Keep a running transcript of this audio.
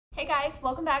guys,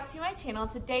 welcome back to my channel.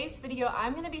 Today's video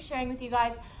I'm going to be sharing with you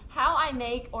guys how I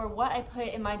make or what I put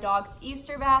in my dog's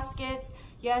Easter baskets.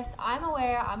 Yes, I'm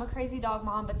aware I'm a crazy dog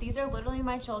mom, but these are literally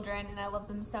my children and I love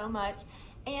them so much.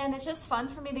 And it's just fun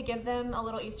for me to give them a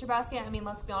little Easter basket. I mean,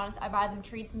 let's be honest, I buy them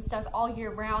treats and stuff all year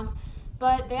round,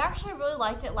 but they actually really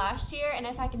liked it last year. And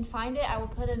if I can find it, I will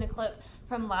put in a clip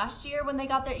from last year when they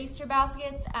got their Easter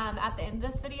baskets at the end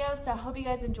of this video. So I hope you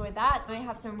guys enjoyed that. So I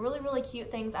have some really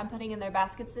cute things I'm putting in their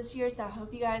baskets this year. So I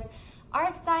hope you guys are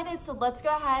excited. So let's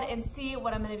go ahead and see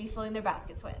what I'm gonna be filling their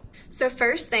baskets with. So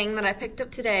first thing that I picked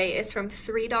up today is from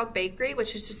 3 Dog Bakery,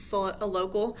 which is just a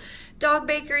local dog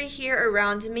bakery here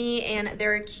around me. And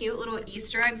they're cute little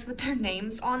Easter eggs with their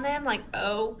names on them. Like,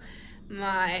 oh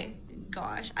my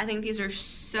gosh, I think these are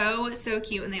so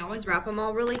cute, and they always wrap them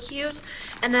all really cute.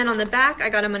 And then on the back I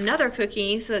got them another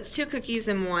cookie, so that's 2 cookies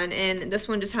in one, and this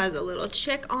one just has a little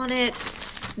chick on it.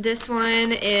 This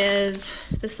one is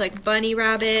this like bunny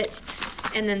rabbit,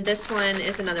 and then this one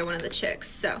is another one of the chicks.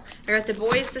 So I got the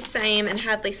boys the same and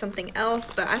Hadley something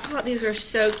else, but I thought these were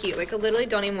so cute. Like, I literally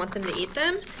don't even want them to eat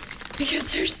them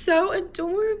because they're so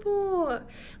adorable.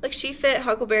 Like, she fit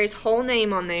Huckleberry's whole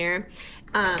name on there.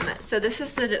 So this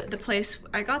is the place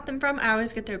I got them from. I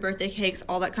always get their birthday cakes,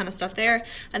 all that kind of stuff there.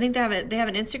 I think they have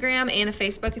an Instagram and a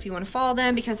Facebook if you want to follow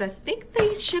them, because I think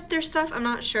they ship their stuff. I'm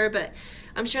not sure, but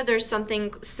I'm sure there's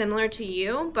something similar to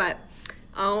you. But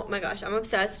oh my gosh, I'm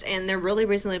obsessed, and they're really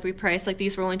reasonably priced. Like,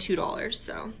 these were only $2,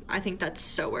 so I think that's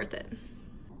so worth it.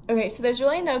 Okay, so there's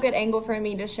really no good angle for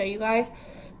me to show you guys,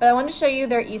 but I want to show you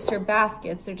their Easter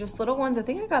baskets. They're just little ones. I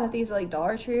think I got these at like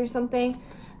Dollar Tree or something.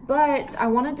 But I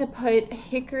wanted to put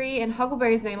Hickory and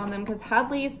Huckleberry's name on them because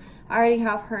Hadley's, I already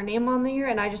have her name on there,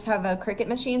 and I just have a Cricut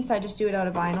machine, so I just do it out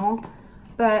of vinyl.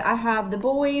 But I have the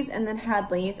boys and then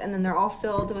Hadley's, and then they're all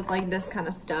filled with like this kind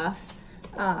of stuff.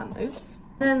 Oops.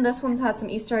 Then this one has some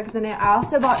Easter eggs in it. I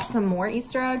also bought some more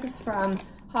Easter eggs from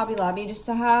Hobby Lobby just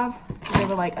to have. They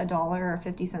were like $1 or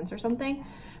 50 cents or something.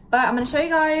 But I'm going to show you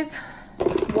guys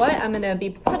what I'm going to be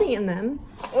putting in them.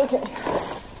 Okay.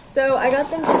 So I got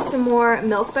them just some more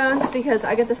milk bones because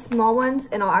I get the small ones,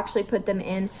 and I'll actually put them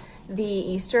in the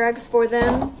Easter eggs for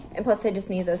them. And plus they just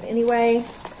need those anyway.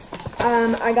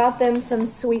 I got them some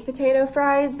sweet potato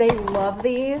fries. They love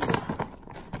these.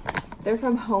 They're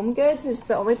from Home Goods. It's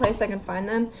the only place I can find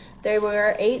them. They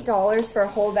were $8 for a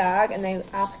whole bag, and they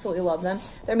absolutely love them.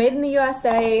 They're made in the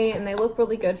USA, and they look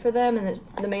really good for them. And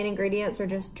the main ingredients are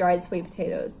just dried sweet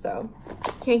potatoes. So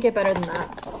can't get better than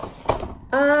that.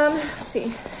 Let's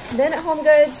see. Then at Home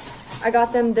Goods, I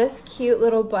got them this cute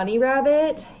little bunny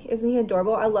rabbit. Isn't he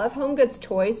adorable? I love Home Goods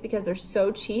toys because they're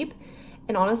so cheap.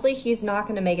 And honestly, he's not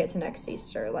going to make it to next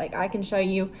Easter. Like, I can show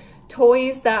you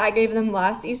toys that I gave them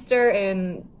last Easter,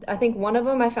 and I think one of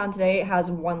them I found today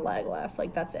has 1 leg left.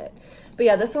 Like, that's it. But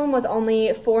yeah, this one was only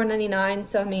 $4.99,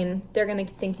 so I mean, they're going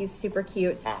to think he's super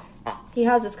cute. He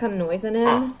has this kind of noise in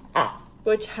him,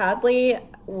 which Hadley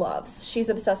loves. She's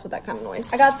obsessed with that kind of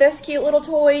noise. I got this cute little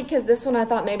toy because this one I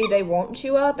thought maybe they won't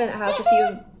chew up, and it has a few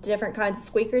different kinds of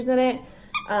squeakers in it.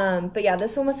 But yeah,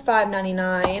 this one was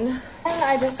 $5.99. And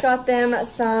I just got them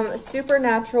some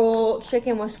Supernatural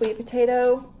chicken with sweet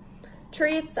potato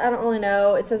treats. I don't really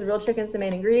know. It says real chicken's the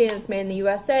main ingredient. It's made in the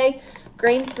USA,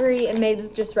 grain-free, and made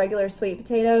with just regular sweet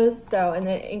potatoes. So, and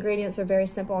the ingredients are very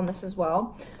simple on this as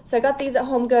well. So I got these at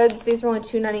Home Goods. These were only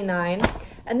 $2.99.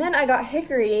 And then I got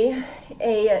Hickory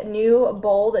a new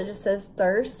bowl that just says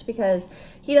Thirst, because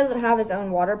he doesn't have his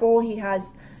own water bowl. He has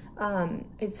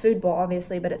his food bowl,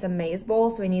 obviously, but it's a maize bowl,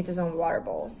 so he needs his own water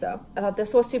bowl. So I thought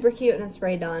this was super cute, and it's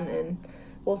spray done, and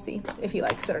we'll see if he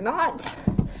likes it or not.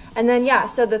 And then, yeah,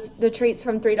 so the treats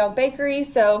from 3 Dog Bakery.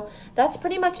 So that's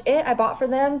pretty much it I bought for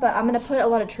them, but I'm going to put a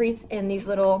lot of treats in these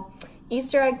little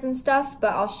Easter eggs and stuff,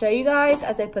 but I'll show you guys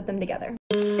as I put them together.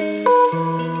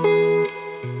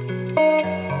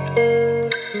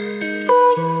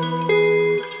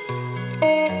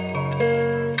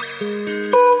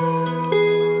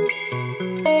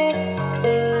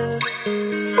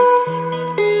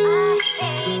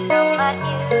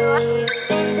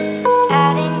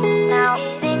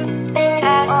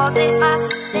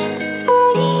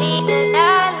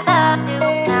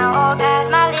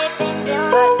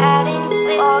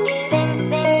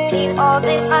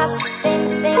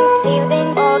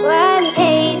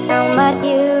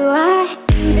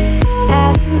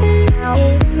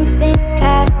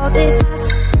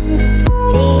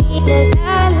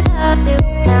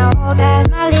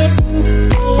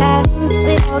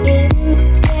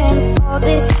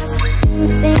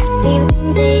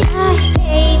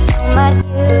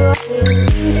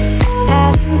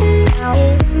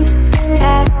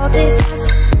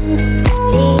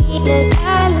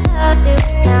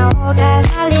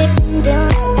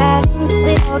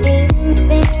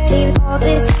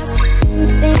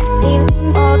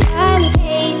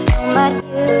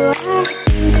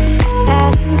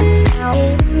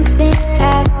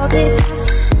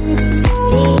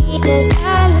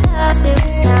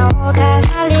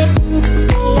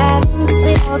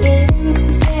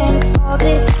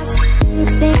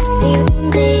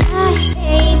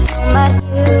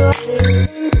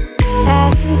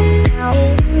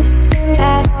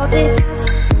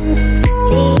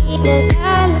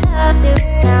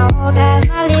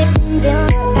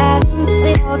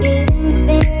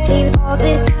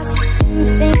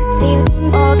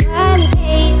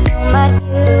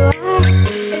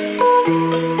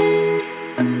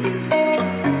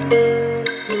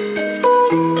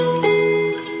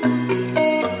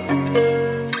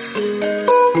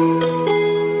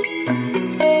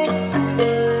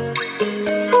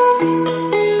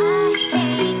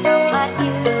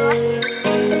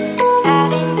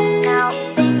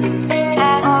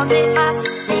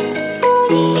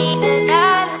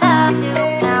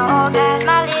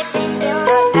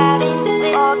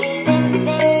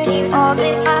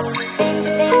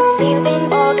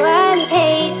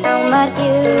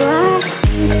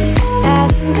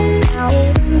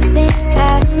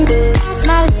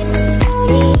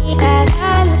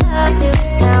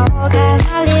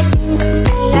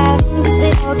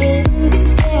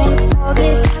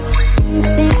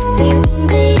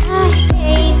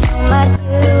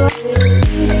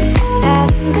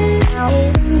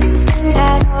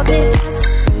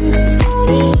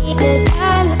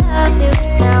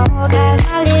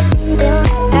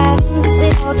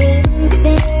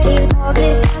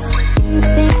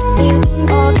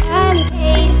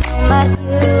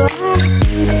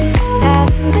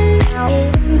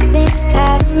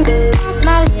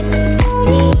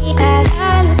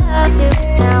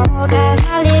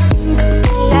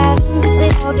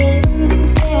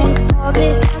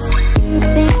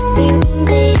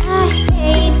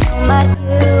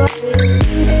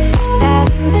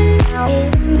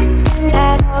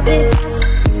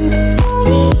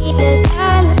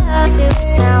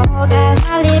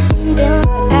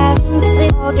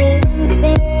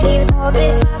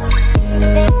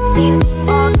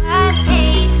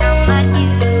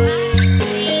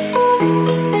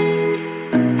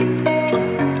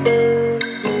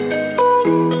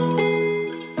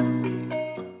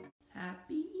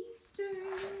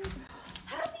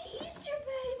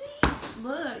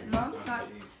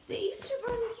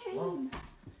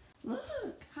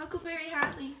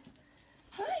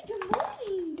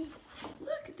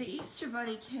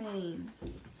 Bunny came.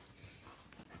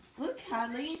 Look,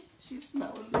 KALEIGH. She's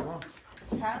smelling it.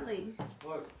 KALEIGh.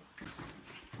 Look.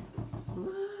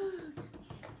 Look.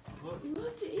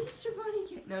 Look, the Easter Bunny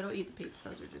came. No, don't eat the peeps.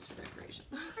 Those are just for decoration.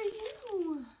 What are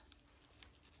you?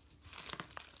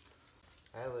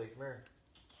 KALEIGh, come here.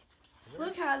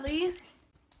 Look, KALEIGh.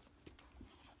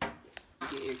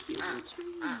 Get your cute little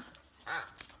treats.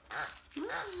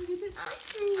 Look at the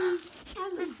treats.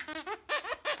 KALEIGh.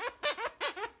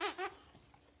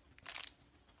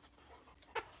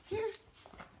 Here.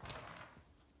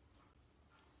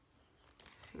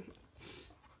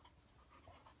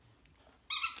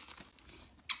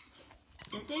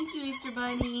 Thank you, Easter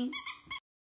Bunny.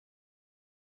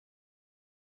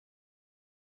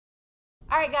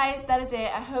 Alright guys, that is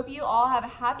it. I hope you all have a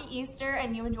happy Easter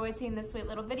and you enjoyed seeing this sweet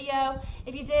little video.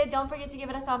 If you did, don't forget to give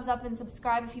it a thumbs up and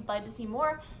subscribe if you'd like to see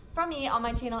more from me on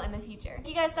my channel in the future. Thank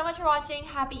you guys so much for watching.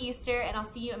 Happy Easter, and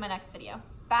I'll see you in my next video.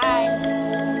 Bye!